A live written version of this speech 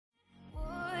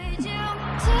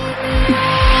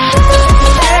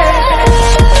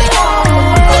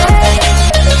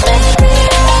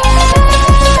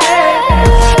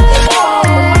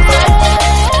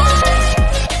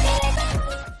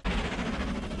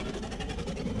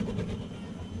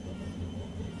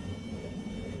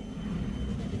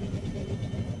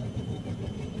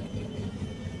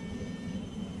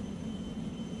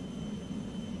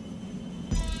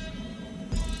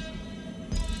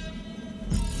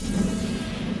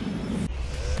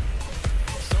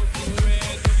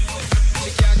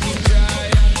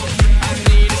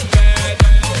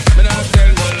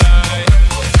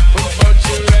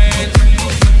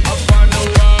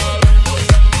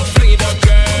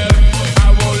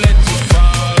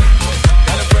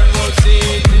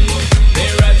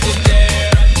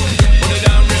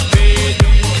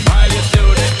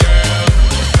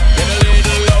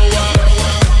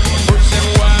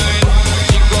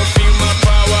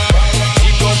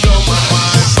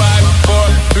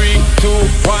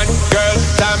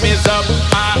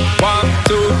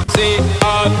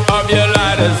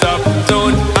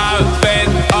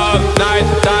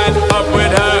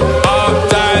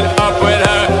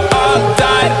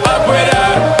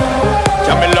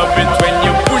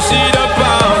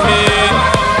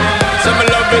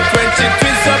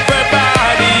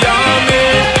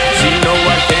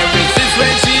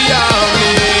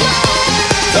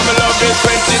it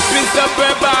when she twists up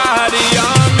her body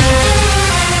on me.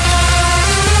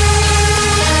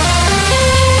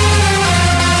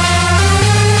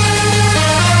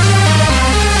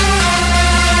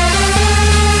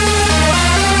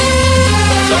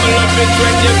 Some love it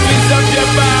when you twist up your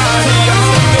body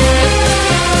on me.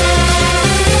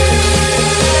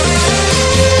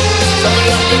 Some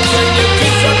love it when you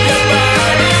twist up your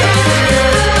body on me.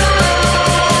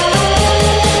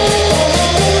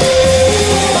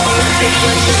 Some love it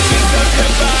when you twist up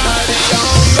your body on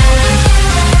me.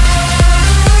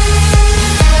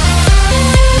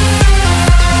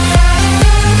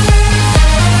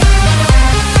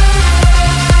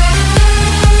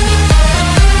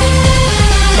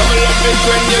 Some love it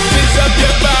when you twist up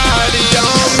your body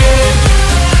on me.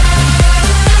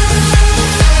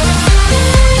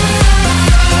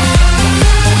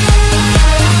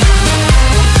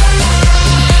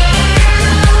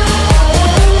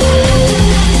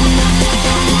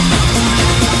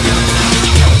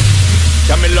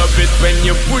 Some love it when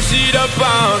you push it up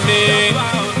on me.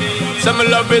 Some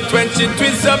love it when she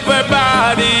twists up her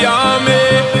body on me.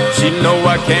 She know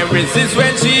I can't resist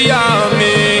when she on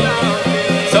me.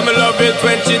 Some love it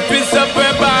when she twists up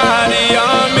her body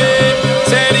on me.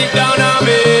 Set it down on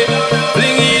me,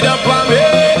 fling it up on me.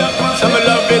 Some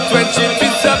love it when she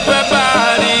twists up her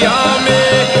body on me.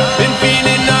 Been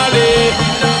feeling all day,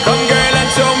 come girl and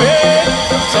show me.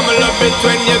 Some love it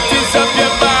when you twist up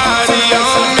your body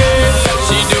on me.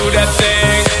 She do that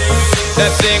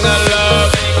thing I love.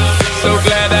 So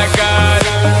glad I got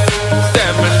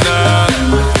stamina.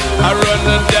 I run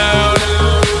her down,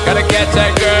 gotta catch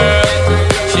that girl.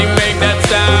 She make that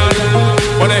sound,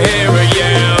 wanna hear her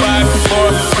yell. 5,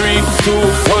 4, 3, 2,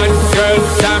 1, girl,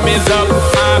 time is up.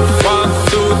 I want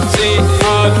to see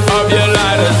all of your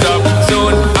lighters up.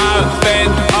 Soon I'll spend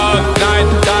all night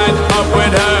tied up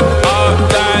with her, all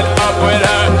tied up with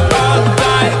her, all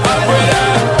tied up with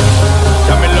her.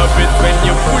 Some love it when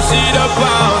you push it up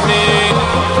on me.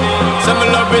 Some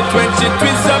love it when she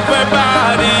twists up her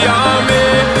body on me.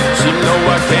 She know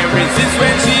I can't resist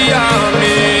when she on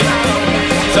me.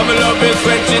 Some love it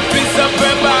when she twists up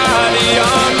her body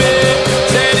on me.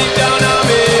 Set it down on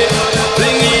me,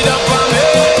 fling it up on me.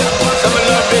 Some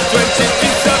love it when she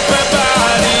twists up her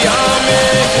body on me.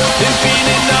 Been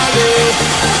feeling all day,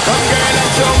 come girl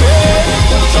and show me.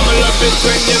 Some love it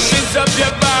when you twist up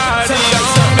your body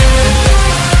on me.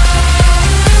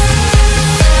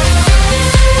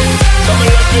 Some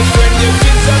love it when you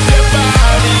twist up your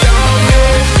body on me.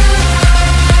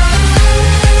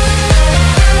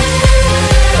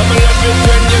 Some love it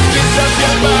when you twist up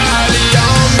your body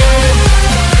on me.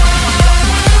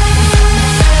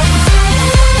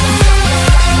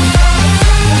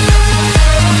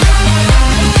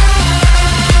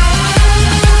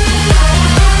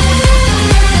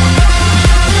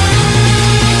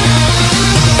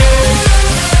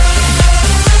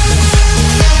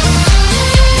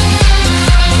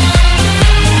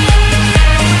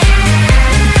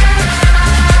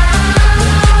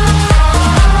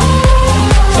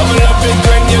 Some love it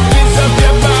when you twist up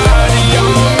your body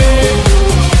on me.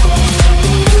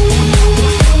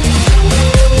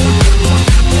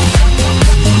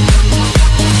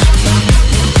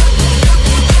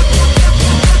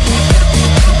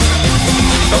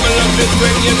 Some love it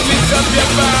when you twist up your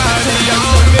body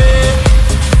on me.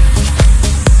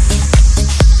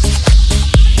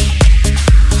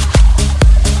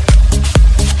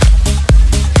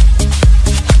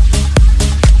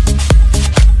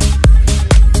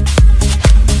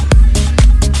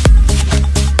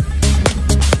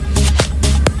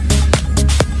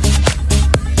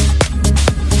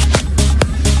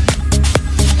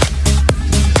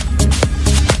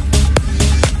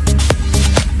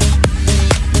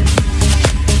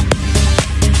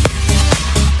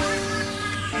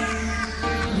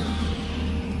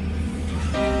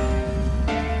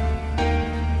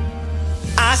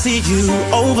 I see you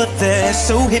over there,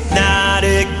 so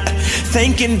hypnotic,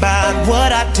 thinking about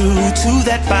what I do to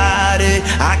that body.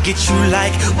 I get you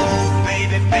like, ooh,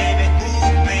 baby, baby,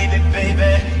 ooh, baby,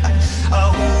 baby.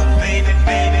 Oh, baby,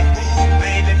 baby, ooh,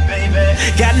 baby, baby.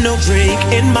 Got no drink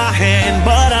in my hand,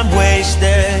 but I'm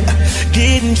wasted,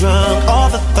 getting drunk, all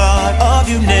the thought of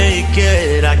you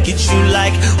naked. I get you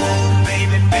like, ooh,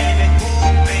 baby, baby,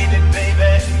 ooh, baby,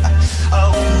 baby.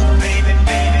 Oh, baby,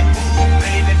 baby, ooh,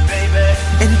 baby, baby.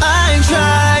 And I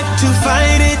tried to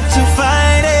fight it,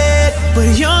 but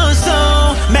you're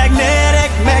so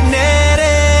magnetic,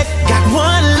 magnetic. Got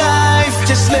one life,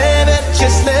 just live it,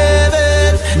 just live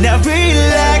it. Now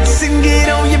relax and get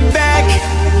on your back.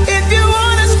 If you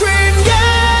wanna scream,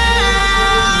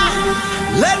 yeah,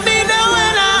 let me know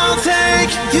and I'll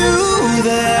take you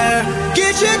there.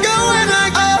 Get you going